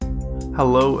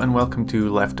Hello and welcome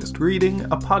to Leftist Reading,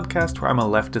 a podcast where I'm a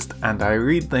leftist and I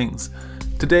read things.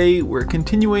 Today we're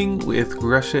continuing with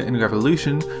Russia in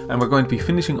Revolution and we're going to be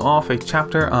finishing off a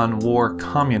chapter on war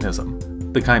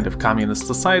communism, the kind of communist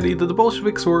society that the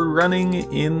Bolsheviks were running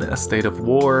in a state of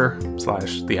war /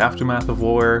 the aftermath of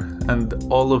war and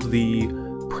all of the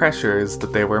pressures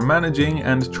that they were managing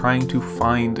and trying to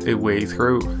find a way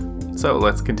through. So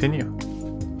let's continue.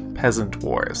 Peasant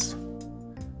Wars.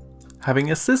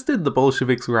 Having assisted the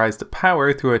Bolsheviks' rise to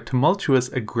power through a tumultuous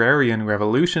agrarian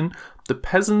revolution, the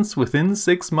peasants within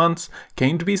 6 months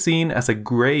came to be seen as a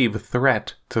grave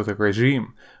threat to the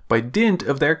regime, by dint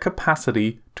of their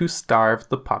capacity to starve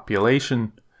the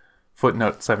population.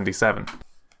 Footnote 77.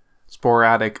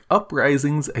 Sporadic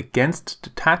uprisings against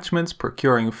detachments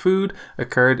procuring food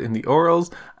occurred in the Urals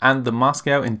and the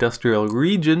Moscow industrial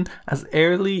region as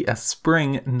early as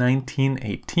spring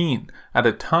 1918, at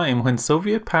a time when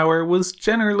Soviet power was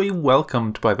generally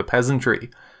welcomed by the peasantry.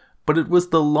 But it was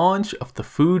the launch of the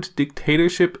food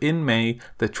dictatorship in May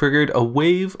that triggered a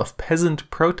wave of peasant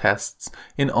protests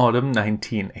in autumn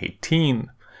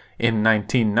 1918. In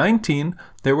 1919,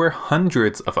 there were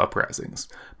hundreds of uprisings,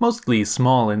 mostly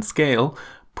small in scale,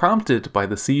 prompted by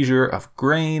the seizure of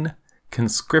grain,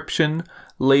 conscription,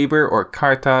 labor or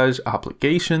cartage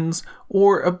obligations,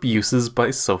 or abuses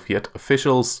by Soviet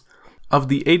officials. Of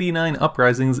the 89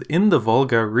 uprisings in the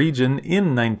Volga region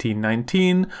in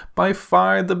 1919, by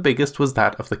far the biggest was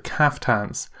that of the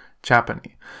Kaftans,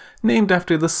 Chapani, named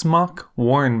after the smock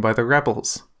worn by the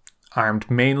rebels.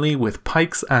 Armed mainly with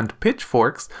pikes and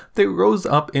pitchforks, they rose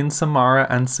up in Samara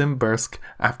and Simbirsk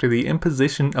after the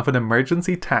imposition of an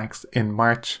emergency tax in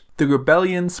March. The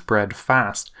rebellion spread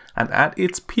fast, and at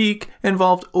its peak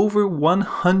involved over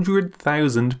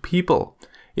 100,000 people.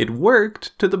 It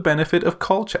worked to the benefit of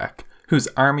Kolchak, whose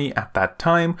army at that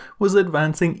time was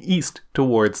advancing east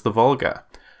towards the Volga.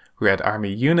 Red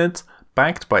Army units,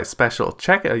 backed by special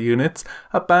Cheka units,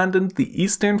 abandoned the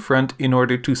Eastern Front in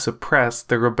order to suppress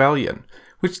the rebellion,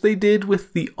 which they did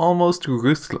with the almost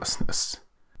ruthlessness.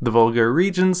 The Volga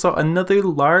region saw another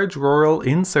large rural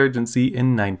insurgency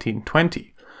in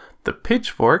 1920. The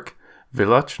Pitchfork,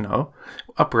 Vilochno,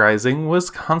 uprising was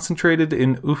concentrated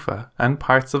in Ufa and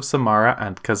parts of Samara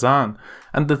and Kazan,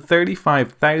 and the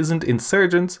 35,000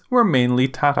 insurgents were mainly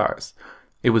Tatars.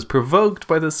 It was provoked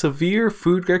by the severe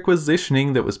food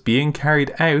requisitioning that was being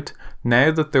carried out now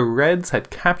that the Reds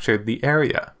had captured the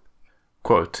area.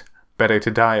 Quote, "Better to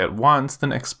die at once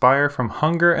than expire from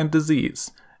hunger and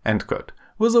disease," end quote,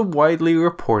 was a widely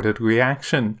reported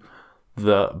reaction.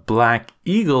 The Black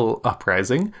Eagle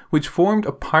uprising, which formed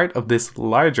a part of this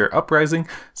larger uprising,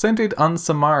 centered on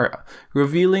Samara,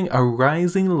 revealing a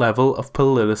rising level of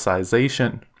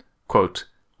politicization. Quote,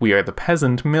 "We are the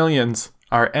peasant millions.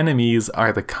 Our enemies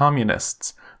are the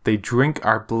communists. They drink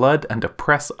our blood and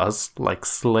oppress us like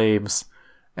slaves."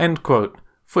 End quote.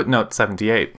 Footnote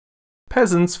 78.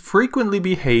 Peasants frequently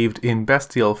behaved in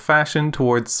bestial fashion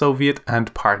towards Soviet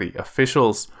and party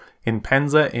officials. In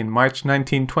Penza in March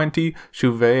 1920,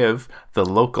 Shuvaev, the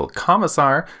local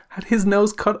commissar, had his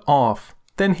nose cut off,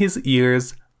 then his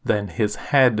ears, then his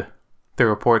head. The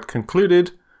report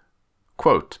concluded,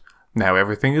 quote, "Now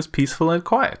everything is peaceful and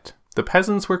quiet. The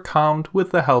peasants were calmed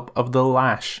with the help of the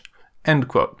lash." End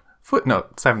quote.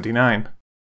 Footnote 79.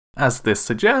 As this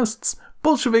suggests,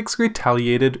 Bolsheviks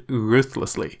retaliated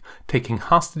ruthlessly, taking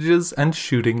hostages and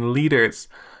shooting leaders.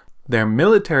 Their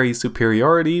military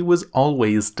superiority was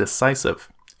always decisive.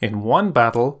 In one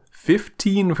battle,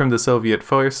 15 from the Soviet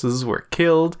forces were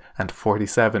killed and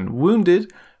 47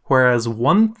 wounded, whereas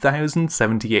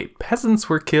 1,078 peasants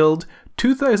were killed,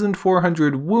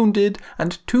 2,400 wounded,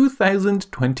 and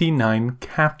 2,029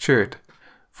 captured.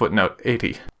 Footnote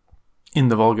 80. In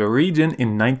the Volga region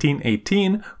in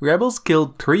 1918, rebels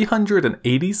killed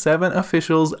 387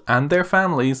 officials and their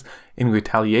families, in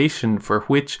retaliation for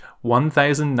which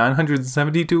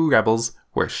 1,972 rebels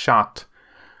were shot.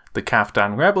 The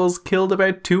Kaftan rebels killed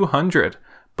about 200,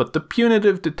 but the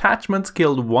punitive detachments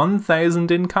killed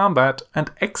 1,000 in combat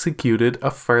and executed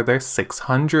a further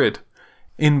 600.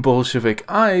 In Bolshevik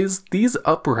eyes, these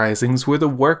uprisings were the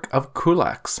work of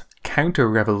kulaks,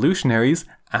 counter-revolutionaries,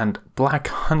 and Black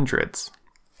Hundreds.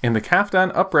 In the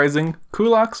Kaftan uprising,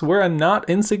 kulaks were a not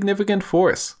insignificant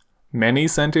force. Many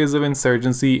centers of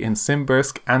insurgency in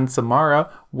Simbirsk and Samara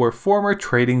were former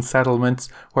trading settlements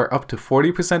where up to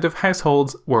 40% of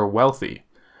households were wealthy.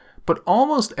 But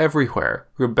almost everywhere,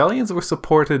 rebellions were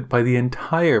supported by the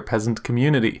entire peasant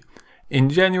community. In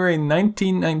January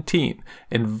 1919,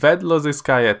 in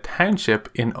Vedlozhskaya township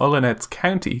in Olonets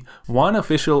County, one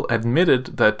official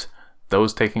admitted that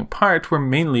those taking part were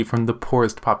mainly from the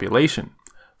poorest population.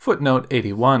 Footnote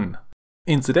 81.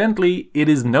 Incidentally, it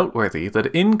is noteworthy that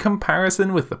in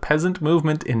comparison with the peasant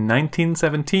movement in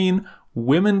 1917,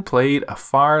 women played a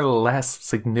far less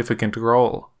significant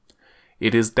role.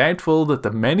 It is doubtful that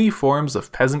the many forms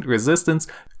of peasant resistance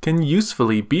can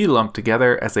usefully be lumped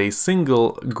together as a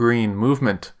single green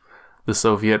movement. The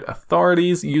Soviet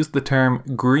authorities used the term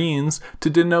Greens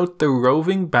to denote the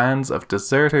roving bands of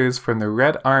deserters from the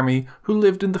Red Army who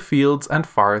lived in the fields and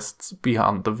forests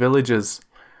beyond the villages.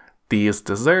 These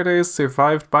deserters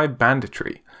survived by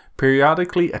banditry,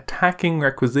 periodically attacking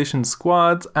requisition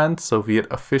squads and Soviet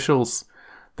officials.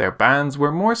 Their bands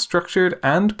were more structured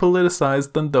and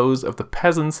politicized than those of the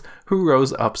peasants who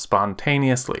rose up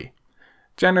spontaneously.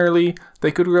 Generally, they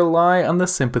could rely on the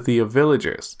sympathy of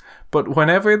villagers, but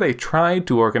whenever they tried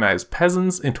to organize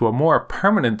peasants into a more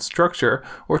permanent structure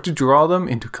or to draw them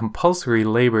into compulsory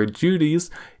labor duties,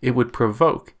 it would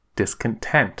provoke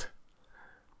discontent.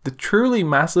 The truly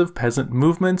massive peasant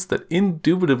movements that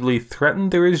indubitably threatened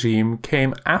the regime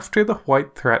came after the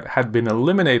white threat had been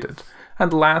eliminated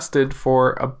and lasted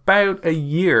for about a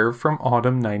year from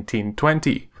autumn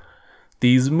 1920.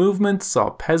 These movements saw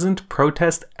peasant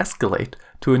protest escalate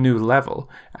to a new level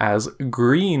as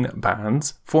green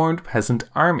bands formed peasant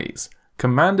armies,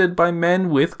 commanded by men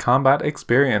with combat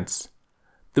experience.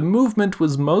 The movement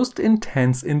was most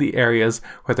intense in the areas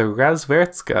where the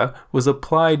Razvedka was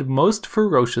applied most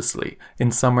ferociously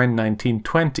in summer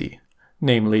 1920,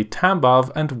 namely Tambov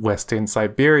and western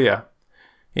Siberia.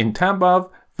 In Tambov,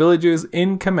 villagers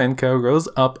in Kamenka rose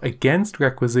up against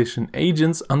requisition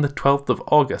agents on the 12th of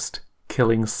August,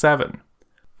 killing 7.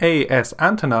 A.S.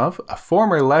 Antonov, a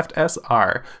former left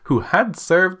SR who had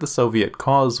served the Soviet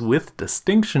cause with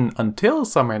distinction until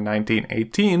summer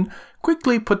 1918,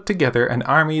 quickly put together an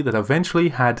army that eventually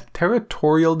had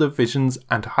territorial divisions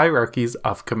and hierarchies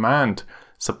of command,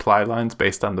 supply lines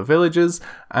based on the villages,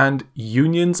 and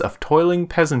unions of toiling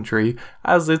peasantry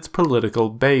as its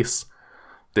political base.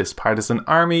 This partisan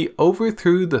army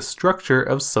overthrew the structure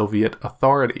of Soviet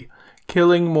authority,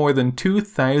 killing more than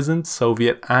 2,000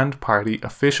 Soviet and party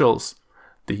officials.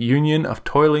 The Union of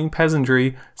Toiling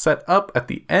Peasantry, set up at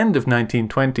the end of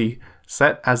 1920,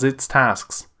 set as its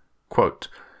tasks, quote,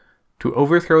 to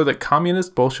overthrow the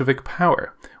communist Bolshevik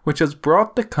power, which has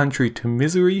brought the country to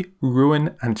misery,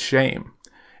 ruin, and shame.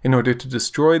 In order to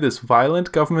destroy this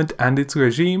violent government and its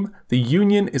regime, the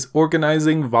Union is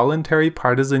organizing voluntary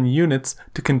partisan units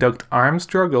to conduct armed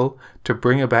struggle to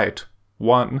bring about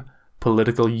 1.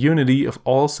 Political unity of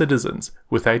all citizens,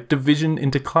 without division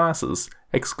into classes,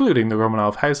 excluding the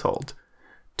Romanov household.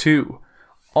 2.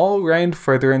 All-round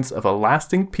furtherance of a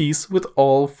lasting peace with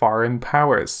all foreign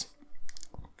powers.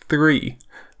 3.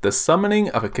 The summoning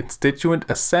of a constituent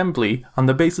assembly on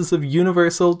the basis of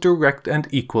universal, direct and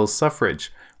equal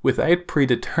suffrage, without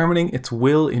predetermining its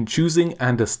will in choosing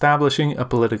and establishing a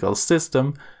political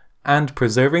system, and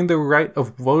preserving the right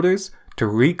of voters to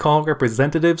recall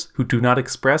representatives who do not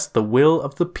express the will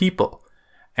of the people.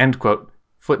 End quote.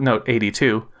 Footnote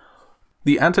 82.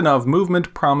 The Antonov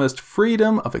movement promised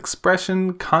freedom of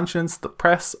expression, conscience, the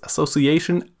press,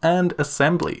 association, and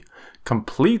assembly,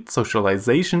 complete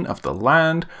socialization of the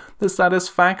land, the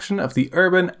satisfaction of the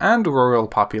urban and rural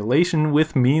population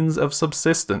with means of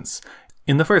subsistence.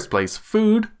 In the first place,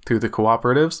 food, through the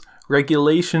cooperatives,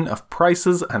 regulation of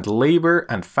prices and labor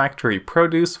and factory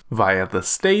produce via the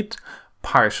state,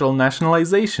 partial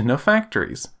nationalization of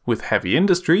factories, with heavy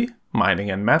industry, mining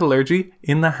and metallurgy,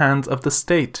 in the hands of the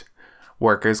state,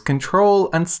 workers' control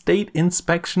and state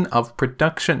inspection of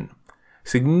production.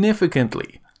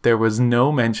 Significantly, there was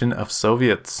no mention of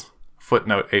Soviets.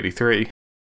 Footnote 83.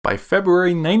 By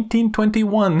February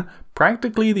 1921,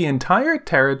 practically the entire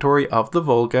territory of the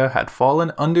Volga had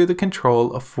fallen under the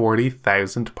control of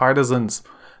 40,000 partisans.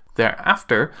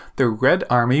 Thereafter, the Red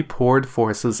Army poured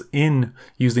forces in,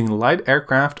 using light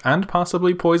aircraft and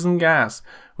possibly poison gas,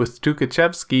 with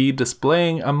Tukhachevsky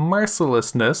displaying a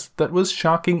mercilessness that was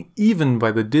shocking even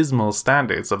by the dismal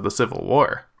standards of the Civil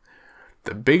War.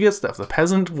 The biggest of the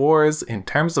peasant wars in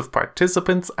terms of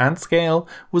participants and scale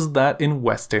was that in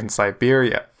western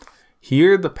Siberia.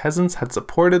 Here the peasants had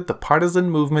supported the partisan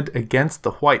movement against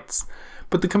the whites,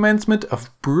 but the commencement of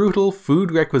brutal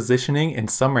food requisitioning in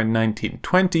summer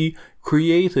 1920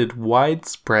 created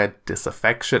widespread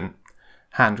disaffection.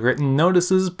 Handwritten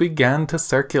notices began to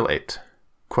circulate.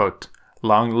 Quote,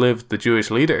 "Long live the Jewish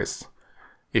leaders.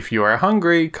 If you are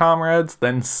hungry, comrades,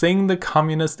 then sing the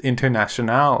Communist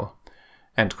Internationale."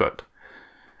 End quote.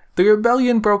 The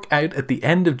rebellion broke out at the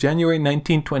end of January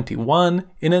 1921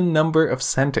 in a number of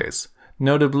centers,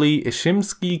 notably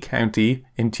Ishimsky County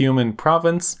in Tyumen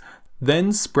province,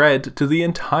 then spread to the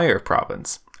entire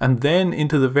province, and then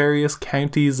into the various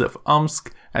counties of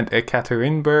Omsk and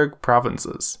Ekaterinburg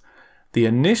provinces. The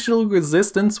initial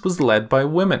resistance was led by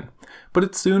women, but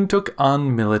it soon took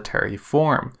on military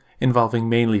form, involving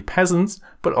mainly peasants,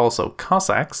 but also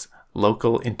Cossacks,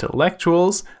 local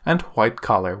intellectuals, and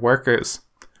white-collar workers.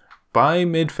 By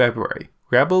mid-February,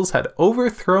 rebels had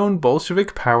overthrown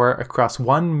Bolshevik power across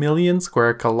 1 million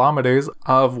square kilometers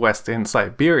of western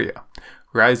Siberia,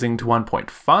 rising to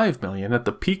 1.5 million at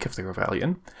the peak of the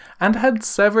rebellion, and had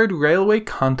severed railway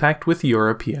contact with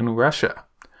European Russia.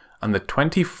 On the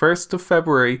 21st of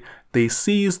February, they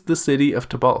seized the city of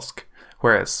Tobolsk,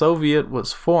 where a Soviet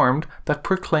was formed that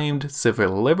proclaimed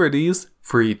civil liberties,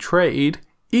 free trade,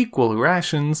 equal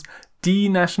rations,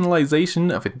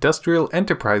 denationalization of industrial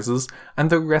enterprises, and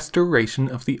the restoration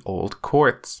of the old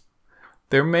courts.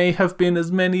 There may have been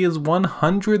as many as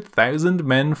 100,000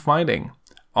 men fighting,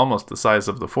 almost the size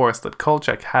of the force that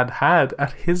Kolchak had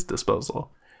at his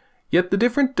disposal. Yet the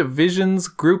different divisions,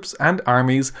 groups, and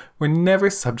armies were never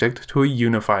subject to a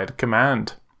unified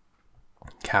command.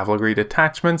 Cavalry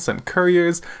detachments and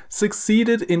couriers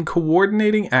succeeded in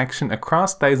coordinating action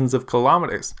across thousands of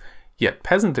kilometers, yet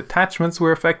peasant detachments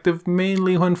were effective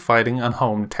mainly when fighting on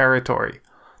home territory.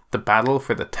 The battle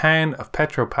for the town of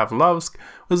Petropavlovsk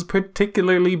was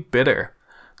particularly bitter,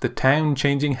 the town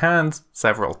changing hands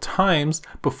several times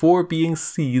before being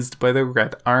seized by the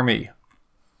Red Army.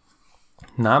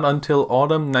 Not until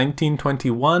autumn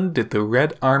 1921 did the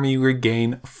Red Army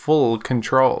regain full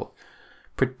control.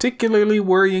 Particularly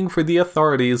worrying for the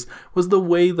authorities was the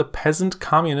way the peasant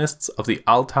communists of the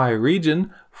Altai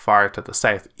region, far to the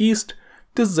southeast,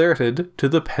 deserted to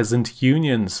the peasant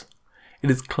unions. It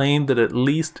is claimed that at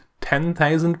least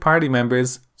 10,000 party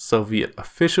members, Soviet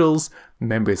officials,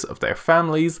 members of their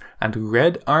families, and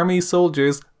Red Army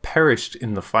soldiers perished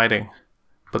in the fighting.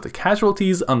 But the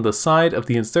casualties on the side of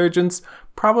the insurgents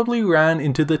probably ran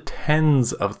into the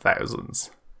tens of thousands.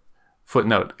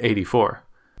 Footnote 84.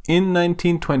 In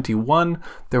 1921,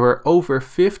 there were over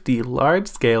 50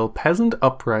 large-scale peasant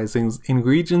uprisings in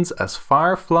regions as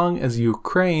far-flung as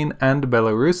Ukraine and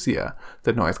Belarusia,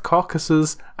 the North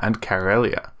Caucasus, and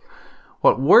Karelia.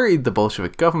 What worried the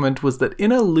Bolshevik government was that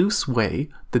in a loose way,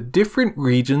 the different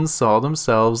regions saw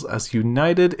themselves as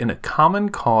united in a common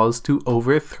cause to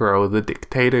overthrow the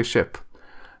dictatorship.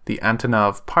 The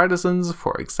Antonov partisans,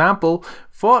 for example,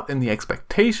 fought in the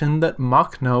expectation that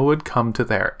Makhno would come to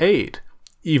their aid,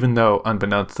 even though,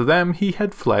 unbeknownst to them, he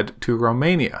had fled to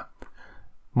Romania.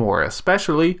 More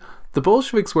especially, the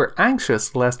Bolsheviks were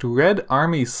anxious lest Red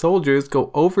Army soldiers go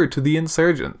over to the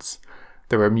insurgents.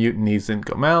 There were mutinies in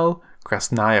Gomel,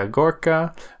 Krasnaya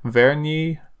Gorka,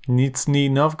 Verny, Nizhny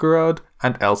Novgorod,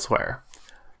 and elsewhere.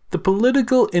 The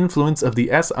political influence of the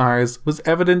SRs was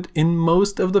evident in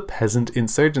most of the peasant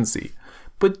insurgency,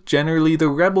 but generally the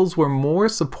rebels were more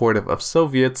supportive of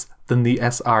Soviets than the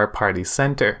SR party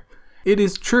center. It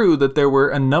is true that there were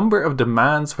a number of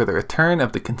demands for the return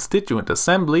of the Constituent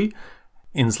Assembly.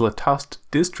 In Zlatost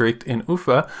district in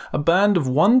Ufa, a band of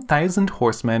 1,000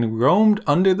 horsemen roamed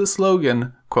under the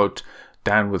slogan, quote,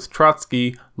 "Down with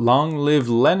Trotsky, long live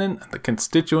Lenin and the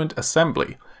Constituent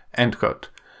Assembly," end quote.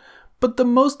 But the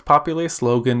most popular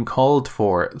slogan called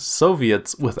for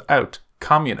Soviets without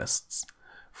Communists.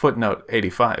 Footnote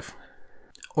 85.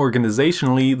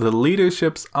 Organizationally, the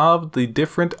leaderships of the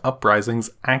different uprisings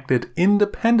acted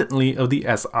independently of the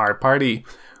SR party.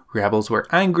 Rebels were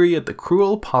angry at the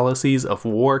cruel policies of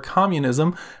war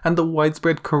communism and the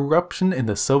widespread corruption in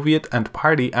the Soviet and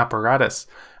party apparatus,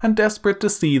 and desperate to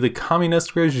see the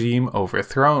communist regime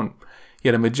overthrown.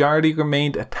 Yet a majority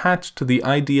remained attached to the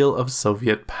ideal of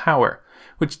Soviet power,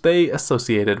 which they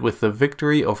associated with the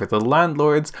victory over the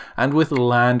landlords and with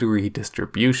land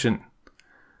redistribution.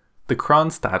 The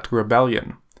Kronstadt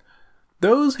Rebellion.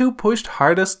 Those who pushed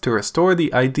hardest to restore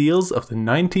the ideals of the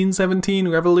 1917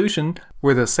 revolution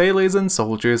were the Salesian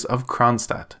soldiers of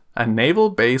Kronstadt, a naval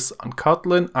base on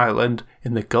Kotlin Island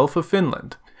in the Gulf of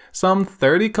Finland, some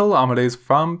 30 kilometers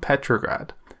from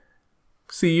Petrograd.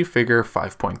 See figure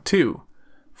 5.2.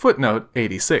 Footnote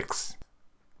 86.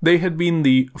 They had been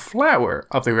the flower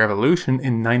of the revolution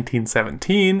in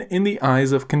 1917 in the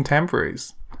eyes of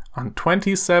contemporaries. On the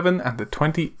 27th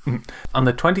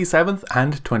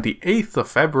and 28th of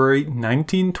February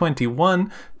 1921,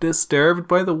 disturbed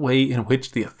by the way in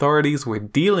which the authorities were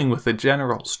dealing with the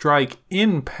general strike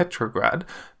in Petrograd,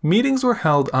 meetings were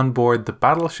held on board the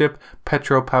battleship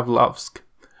Petropavlovsk.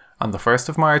 On the 1st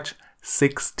of March,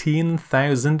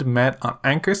 16,000 met on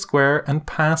Anchor Square and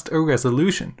passed a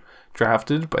resolution,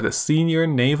 drafted by the senior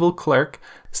naval clerk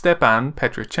Stepan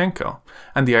Petrochenko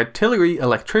and the artillery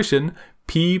electrician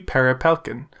P.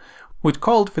 Perepelkin, which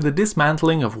called for the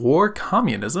dismantling of war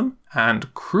communism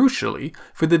and, crucially,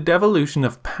 for the devolution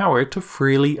of power to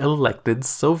freely elected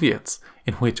Soviets,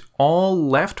 in which all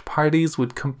left parties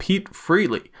would compete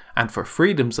freely and for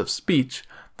freedoms of speech,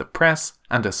 the press,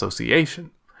 and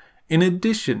association. In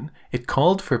addition, it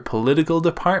called for political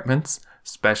departments,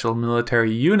 special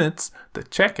military units, the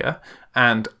Cheka,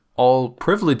 and all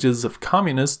privileges of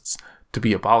communists to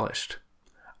be abolished.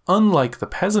 Unlike the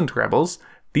peasant rebels,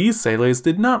 these sailors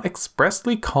did not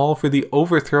expressly call for the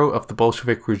overthrow of the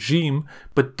Bolshevik regime,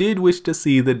 but did wish to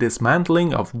see the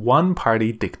dismantling of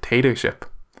one-party dictatorship.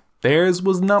 Theirs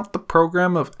was not the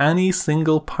program of any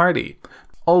single party,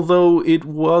 although it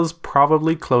was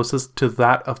probably closest to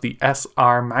that of the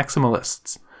SR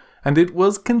Maximalists, and it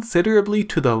was considerably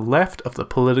to the left of the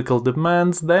political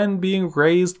demands then being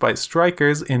raised by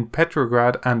strikers in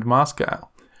Petrograd and Moscow.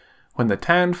 When the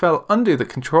town fell under the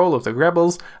control of the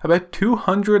rebels, about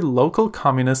 200 local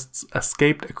communists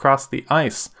escaped across the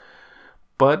ice,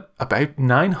 but about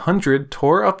 900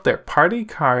 tore up their party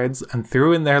cards and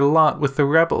threw in their lot with the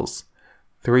rebels.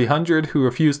 300 who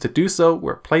refused to do so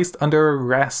were placed under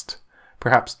arrest.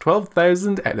 Perhaps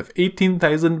 12,000 out of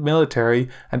 18,000 military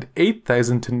and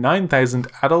 8,000 to 9,000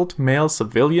 adult male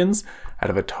civilians out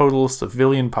of a total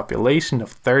civilian population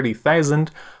of 30,000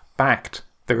 backed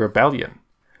the rebellion.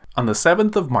 On the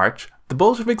 7th of March, the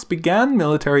Bolsheviks began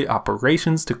military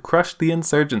operations to crush the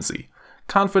insurgency,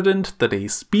 confident that a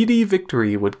speedy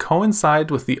victory would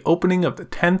coincide with the opening of the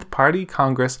 10th Party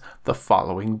Congress the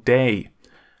following day.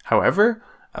 However,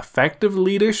 effective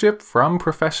leadership from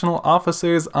professional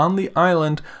officers on the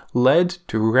island led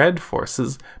to Red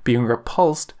forces being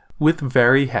repulsed with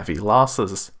very heavy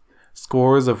losses.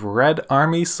 Scores of Red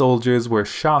Army soldiers were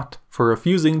shot for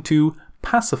refusing to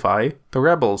pacify the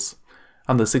rebels.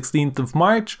 On the 16th of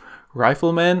March,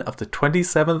 riflemen of the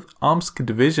 27th Omsk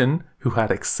Division, who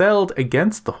had excelled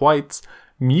against the Whites,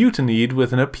 mutinied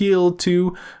with an appeal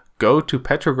to go to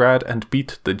Petrograd and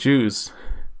beat the Jews.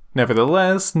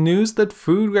 Nevertheless, news that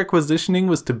food requisitioning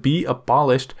was to be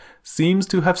abolished seems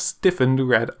to have stiffened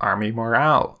Red Army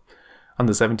morale. On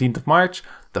the 17th of March,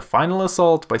 the final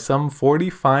assault by some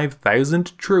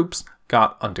 45,000 troops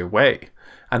got underway,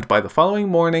 and by the following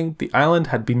morning the island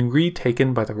had been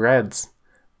retaken by the Reds.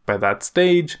 By that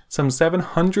stage, some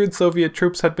 700 Soviet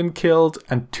troops had been killed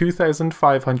and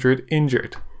 2,500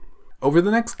 injured. Over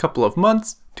the next couple of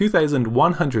months,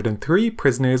 2,103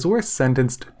 prisoners were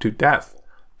sentenced to death,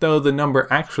 though the number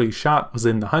actually shot was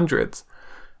in the hundreds,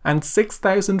 and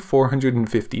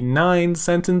 6,459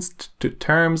 sentenced to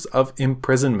terms of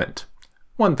imprisonment,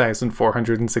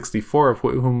 1,464 of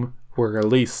whom were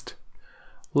released.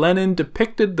 Lenin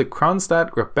depicted the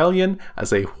Kronstadt rebellion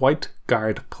as a White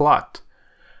Guard plot.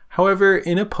 However,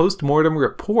 in a post-mortem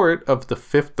report of the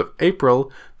 5th of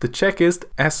April, the Chekist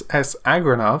SS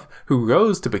Agronov, who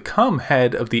rose to become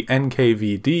head of the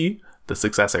NKVD, the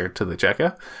successor to the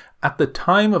Cheka, at the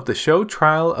time of the show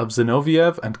trial of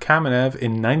Zinoviev and Kamenev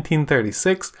in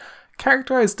 1936,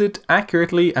 characterized it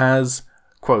accurately as,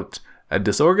 quote, a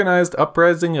disorganized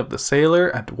uprising of the sailor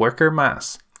and worker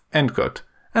mass, end quote,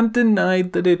 and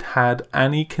denied that it had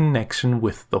any connection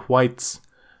with the whites.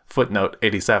 Footnote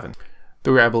 87.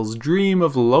 The rebels' dream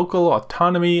of local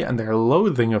autonomy and their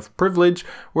loathing of privilege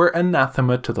were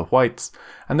anathema to the whites,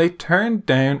 and they turned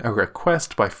down a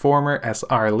request by former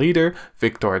SR leader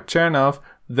Viktor Chernov,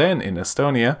 then in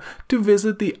Estonia, to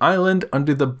visit the island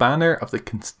under the banner of the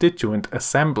Constituent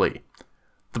Assembly.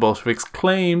 The Bolsheviks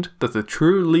claimed that the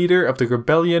true leader of the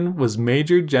rebellion was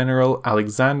Major General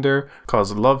Alexander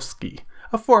Kozlovsky,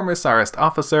 a former Tsarist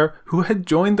officer who had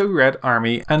joined the Red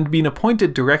Army and been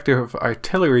appointed director of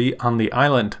artillery on the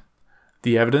island.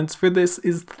 The evidence for this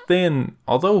is thin,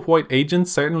 although white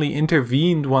agents certainly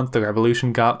intervened once the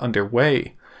revolution got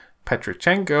underway.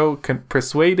 Petrochenko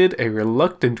persuaded a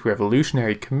reluctant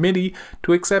revolutionary committee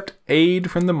to accept aid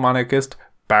from the monarchist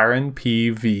Baron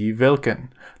P.V. Vilken,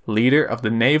 leader of the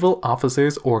Naval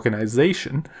Officers'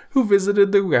 Organization, who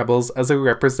visited the rebels as a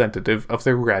representative of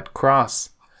the Red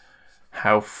Cross.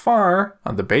 How far,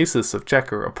 on the basis of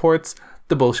Cheka reports,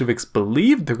 the Bolsheviks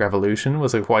believed the revolution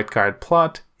was a White Guard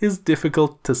plot is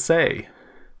difficult to say.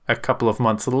 A couple of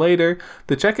months later,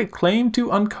 the Cheka claimed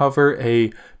to uncover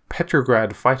a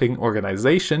Petrograd fighting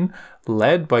organization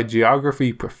led by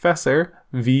geography professor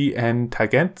V.N.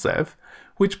 Tagentsev,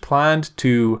 which planned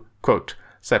to, quote,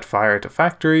 set fire to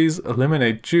factories,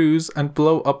 eliminate Jews, and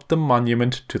blow up the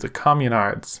monument to the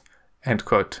communards, end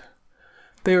quote.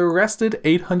 They arrested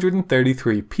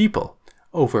 833 people,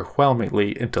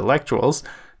 overwhelmingly intellectuals,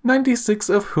 96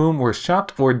 of whom were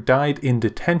shot or died in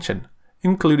detention,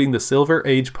 including the Silver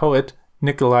Age poet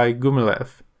Nikolai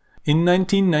Gumilev. In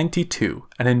 1992,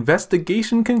 an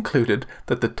investigation concluded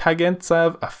that the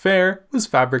Tagintsev affair was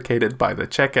fabricated by the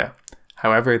Cheka.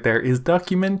 However, there is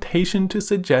documentation to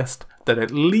suggest that at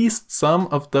least some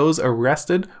of those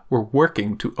arrested were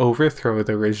working to overthrow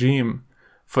the regime.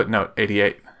 Footnote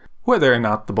 88. Whether or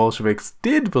not the Bolsheviks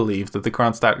did believe that the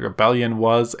Kronstadt rebellion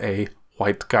was a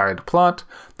White Guard plot,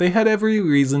 they had every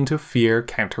reason to fear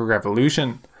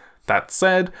counter-revolution. That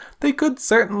said, they could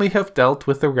certainly have dealt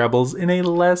with the rebels in a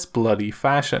less bloody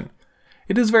fashion.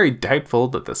 It is very doubtful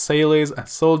that the sailors and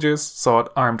soldiers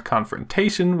sought armed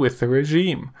confrontation with the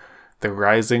regime. The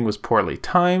rising was poorly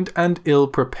timed and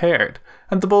ill-prepared,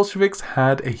 and the Bolsheviks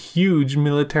had a huge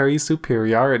military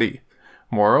superiority.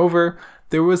 Moreover,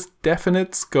 there was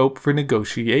definite scope for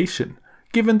negotiation,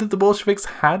 given that the Bolsheviks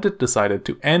had decided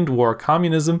to end war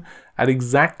communism at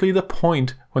exactly the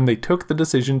point when they took the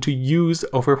decision to use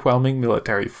overwhelming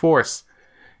military force.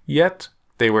 Yet,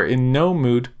 they were in no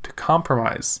mood to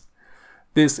compromise.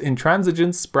 This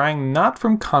intransigence sprang not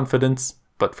from confidence,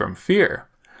 but from fear.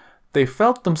 They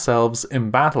felt themselves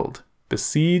embattled,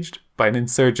 besieged by an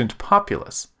insurgent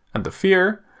populace, and the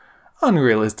fear,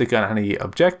 unrealistic on any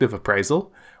objective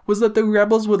appraisal, was that the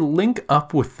rebels would link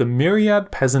up with the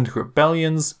myriad peasant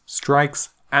rebellions, strikes,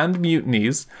 and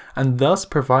mutinies, and thus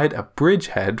provide a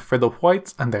bridgehead for the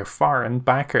whites and their foreign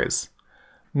backers.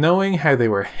 Knowing how they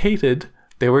were hated,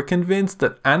 they were convinced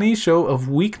that any show of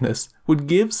weakness would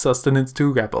give sustenance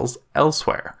to rebels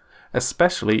elsewhere,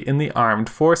 especially in the armed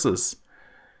forces.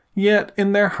 Yet,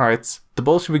 in their hearts, the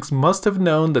Bolsheviks must have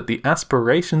known that the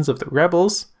aspirations of the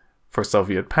rebels, for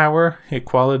Soviet power,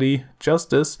 equality,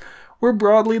 justice, were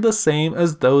broadly the same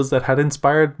as those that had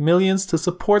inspired millions to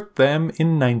support them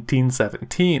in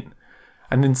 1917,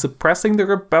 and in suppressing the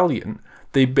rebellion,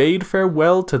 they bade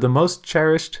farewell to the most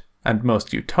cherished and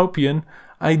most utopian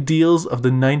ideals of the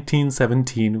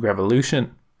 1917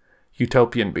 revolution.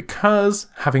 Utopian because,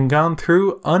 having gone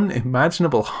through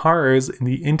unimaginable horrors in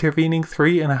the intervening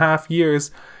 3.5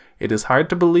 years, it is hard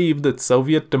to believe that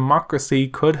Soviet democracy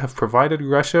could have provided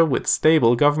Russia with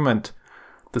stable government.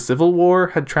 The Civil War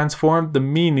had transformed the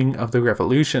meaning of the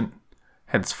revolution.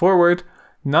 Henceforward,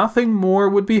 nothing more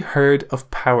would be heard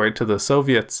of power to the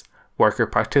Soviets, worker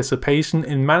participation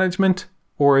in management,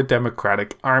 or a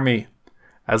democratic army.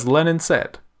 As Lenin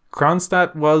said,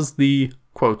 Kronstadt was the,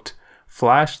 quote,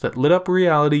 flash that lit up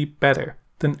reality better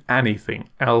than anything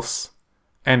else.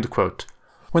 End quote.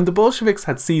 When the Bolsheviks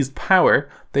had seized power,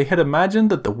 they had imagined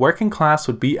that the working class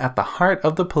would be at the heart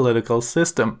of the political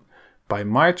system. By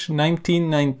March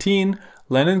 1919,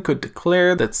 Lenin could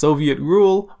declare that Soviet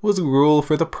rule was rule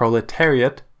for the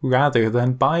proletariat rather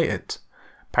than by it.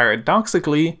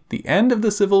 Paradoxically, the end of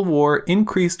the Civil War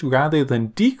increased rather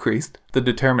than decreased the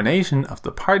determination of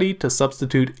the party to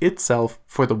substitute itself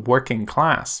for the working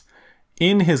class.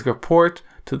 In his report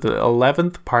to the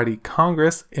 11th Party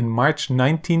Congress in March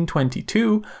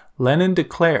 1922, Lenin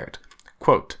declared,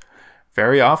 quote,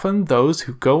 very often those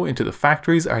who go into the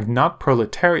factories are not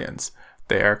proletarians,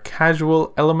 they are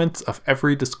casual elements of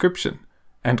every description,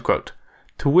 end quote.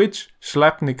 To which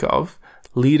Shlepnikov,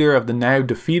 leader of the now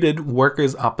defeated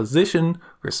workers' opposition,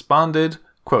 responded,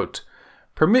 quote,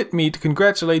 permit me to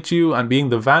congratulate you on being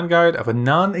the vanguard of a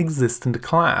non-existent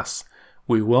class.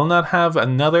 We will not have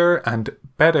another and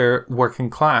better working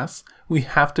class. We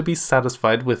have to be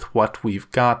satisfied with what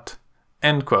we've got.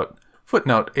 End quote.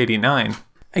 Footnote 89.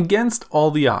 Against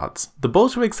all the odds, the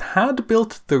Bolsheviks had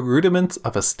built the rudiments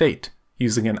of a state,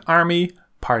 using an army,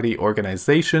 party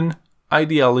organization,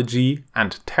 ideology,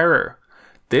 and terror.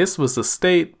 This was a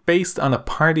state based on a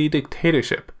party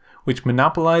dictatorship, which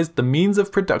monopolized the means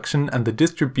of production and the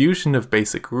distribution of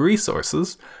basic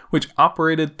resources, which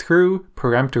operated through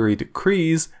peremptory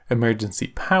decrees, emergency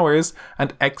powers,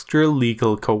 and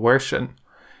extra-legal coercion.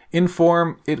 In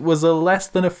form, it was a less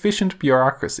than efficient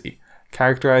bureaucracy,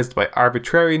 characterized by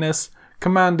arbitrariness,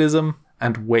 commandism,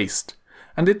 and waste,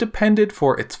 and it depended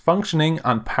for its functioning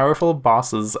on powerful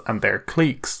bosses and their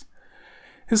cliques.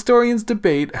 Historians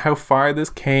debate how far this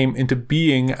came into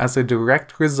being as a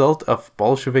direct result of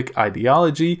Bolshevik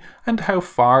ideology and how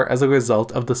far as a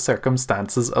result of the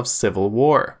circumstances of civil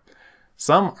war.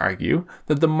 Some argue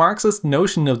that the Marxist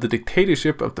notion of the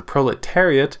dictatorship of the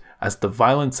proletariat as the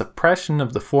violent suppression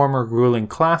of the former ruling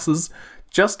classes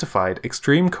justified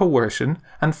extreme coercion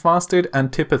and fostered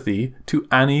antipathy to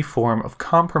any form of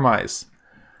compromise.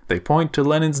 They point to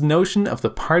Lenin's notion of the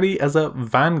party as a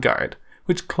vanguard,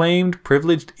 which claimed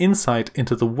privileged insight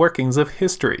into the workings of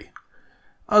history.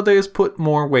 Others put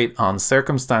more weight on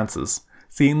circumstances,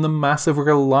 seeing the massive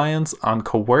reliance on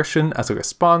coercion as a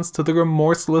response to the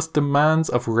remorseless demands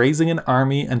of raising an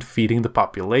army and feeding the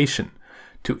population,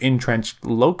 to entrenched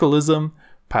localism,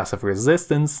 passive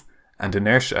resistance, and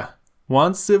inertia.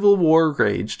 Once civil war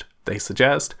raged, they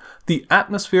suggest, the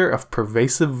atmosphere of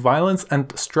pervasive violence and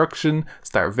destruction,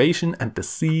 starvation and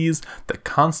disease, the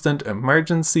constant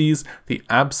emergencies, the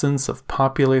absence of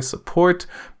popular support,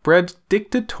 bred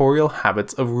dictatorial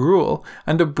habits of rule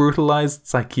and a brutalized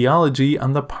psychology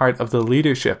on the part of the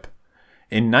leadership.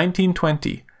 In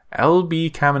 1920,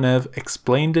 L.B. Kamenev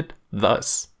explained it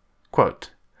thus, quote,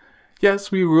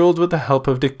 "Yes, we ruled with the help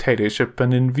of dictatorship,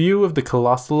 and in view of the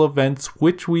colossal events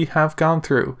which we have gone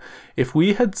through, if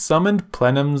we had summoned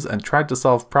plenums and tried to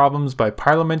solve problems by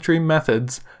parliamentary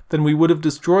methods, then we would have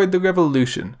destroyed the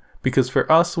revolution, because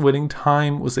for us winning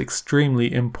time was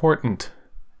extremely important."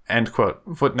 End quote.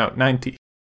 Footnote 90.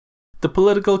 The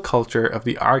political culture of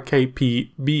the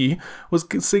RKPB was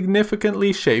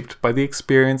significantly shaped by the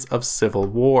experience of civil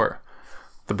war.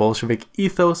 The Bolshevik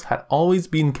ethos had always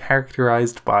been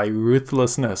characterized by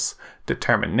ruthlessness,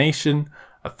 determination,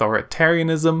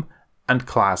 authoritarianism, and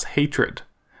class hatred.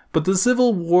 But the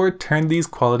Civil War turned these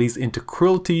qualities into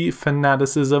cruelty,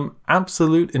 fanaticism,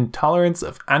 absolute intolerance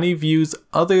of any views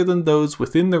other than those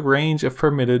within the range of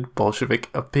permitted Bolshevik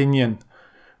opinion.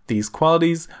 These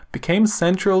qualities became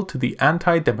central to the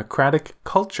anti-democratic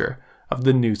culture of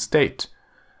the new state.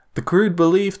 The crude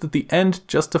belief that the end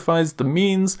justifies the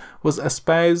means was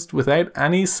espoused without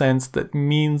any sense that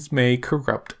means may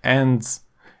corrupt ends.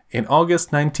 In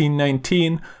August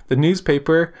 1919, the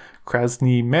newspaper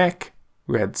Krasny Mech,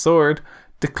 Red Sword,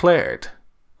 declared,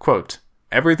 quote,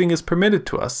 "Everything is permitted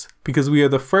to us, because we are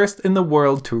the first in the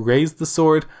world to raise the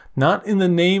sword, not in the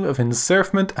name of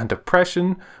encirclement and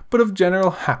oppression, but of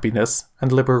general happiness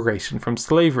and liberation from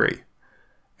slavery."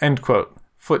 End quote.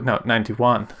 Footnote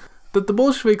 91. That the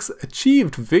Bolsheviks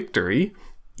achieved victory,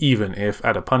 even if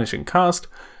at a punishing cost,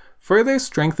 further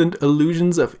strengthened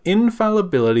illusions of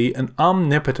infallibility and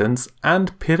omnipotence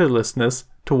and pitilessness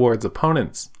towards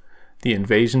opponents. The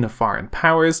invasion of foreign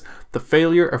powers, the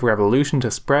failure of revolution to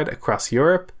spread across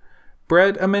Europe,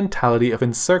 bred a mentality of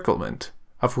encirclement,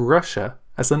 of Russia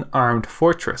as an armed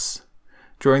fortress.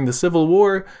 During the Civil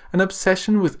War, an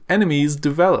obsession with enemies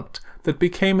developed that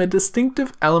became a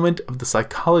distinctive element of the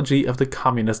psychology of the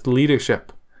communist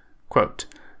leadership. Quote,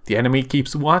 "The enemy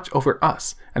keeps watch over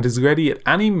us and is ready at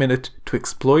any minute to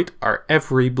exploit our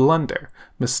every blunder,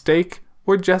 mistake,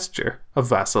 or gesture of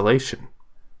vacillation."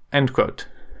 End quote.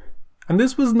 And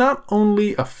this was not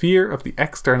only a fear of the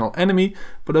external enemy,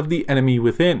 but of the enemy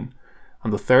within. On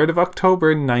the 3rd of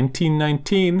October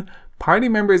 1919, party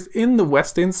members in the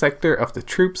western sector of the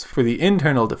Troops for the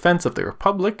Internal Defense of the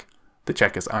Republic, the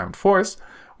Czechist armed force,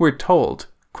 were told,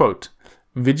 quote,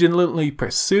 "Vigilantly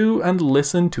pursue and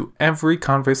listen to every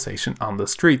conversation on the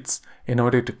streets, in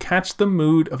order to catch the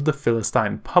mood of the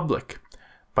Philistine public.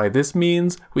 By this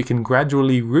means, we can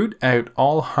gradually root out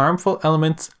all harmful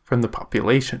elements from the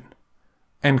population."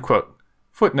 End quote.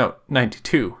 Footnote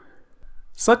 92.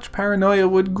 Such paranoia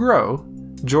would grow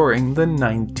during the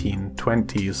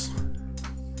 1920s.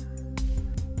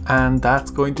 And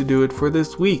that's going to do it for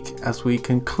this week as we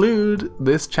conclude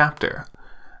this chapter.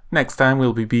 Next time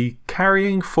we'll be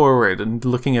carrying forward and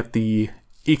looking at the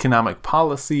economic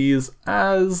policies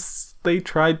as they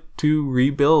tried to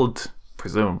rebuild,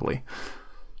 presumably.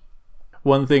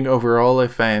 One thing overall I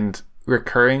found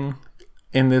recurring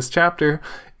in this chapter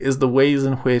is the ways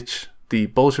in which the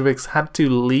Bolsheviks had to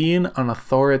lean on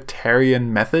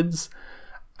authoritarian methods,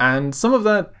 and some of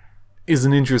that is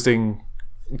an interesting,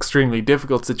 extremely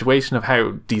difficult situation of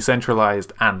how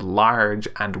decentralized and large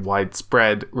and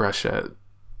widespread Russia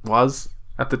was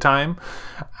at the time,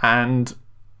 and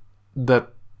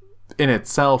that in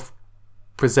itself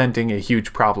presenting a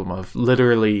huge problem of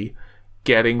literally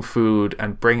getting food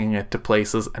and bringing it to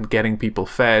places and getting people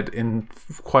fed in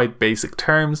quite basic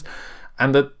terms,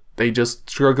 and that they just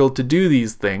struggled to do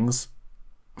these things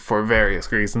for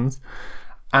various reasons,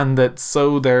 and that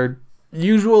so their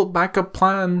usual backup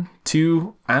plan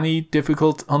to any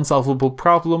difficult, unsolvable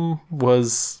problem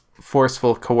was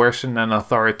forceful coercion and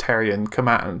authoritarian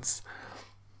commands.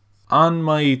 On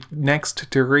my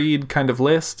next to read kind of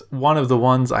list, one of the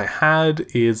ones I had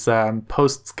is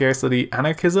Post-Scarcity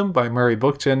Anarchism by Murray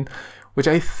Bookchin, which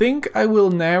I think I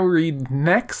will now read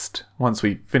next, once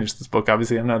we finish this book.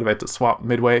 Obviously, I'm not about to swap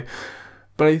midway,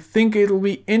 but I think it'll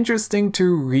be interesting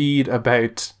to read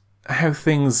about how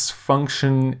things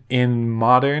function in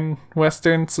modern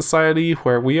Western society,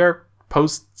 where we are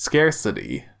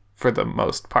post-scarcity for the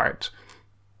most part.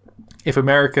 If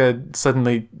America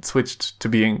suddenly switched to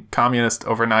being communist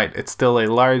overnight, it's still a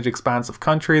large expanse of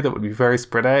country that would be very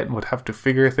spread out and would have to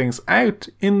figure things out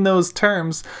in those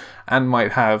terms, and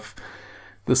might have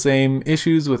the same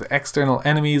issues with external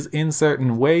enemies in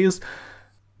certain ways,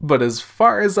 but as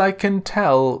far as I can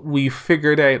tell, we've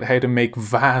figured out how to make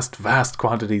vast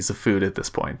quantities of food at this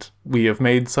point. We have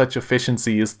made such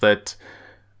efficiencies that,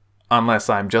 unless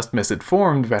I'm just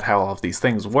misinformed about how all of these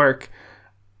things work,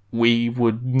 we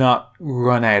would not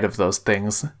run out of those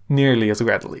things nearly as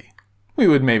readily. We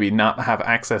would maybe not have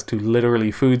access to literally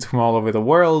foods from all over the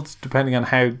world, depending on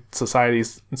how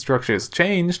society's structures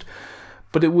changed,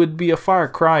 but it would be a far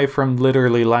cry from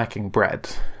literally lacking bread.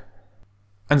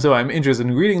 And so I'm interested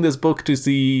in reading this book to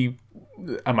see,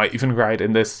 am I even right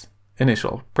in this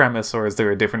initial premise, or is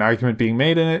there a different argument being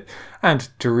made in it? And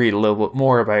to read a little bit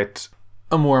more about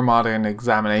a more modern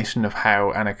examination of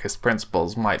how anarchist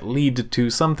principles might lead to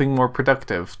something more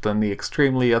productive than the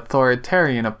extremely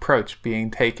authoritarian approach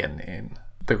being taken in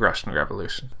the Russian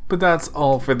Revolution. But that's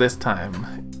all for this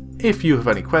time. If you have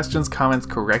any questions, comments,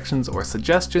 corrections, or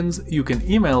suggestions, you can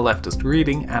email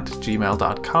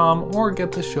leftistreading@gmail.com or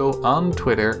get the show on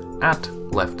Twitter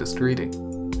 @leftistreading.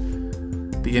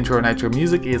 The intro and outro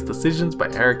music is Decisions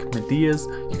by Eric Medias.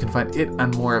 You can find it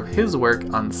and more of his work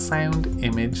on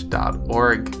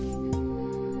soundimage.org.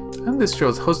 And this show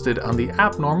is hosted on the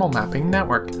Abnormal Mapping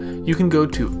Network. You can go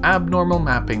to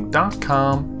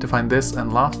abnormalmapping.com to find this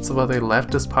and lots of other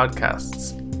leftist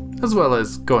podcasts, as well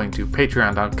as going to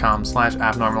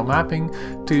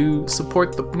patreon.com/abnormalmapping to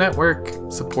support the network,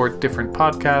 support different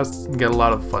podcasts, and get a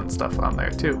lot of fun stuff on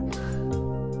there too.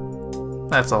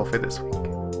 That's all for this week.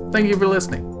 Thank you for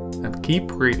listening, and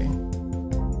keep reading.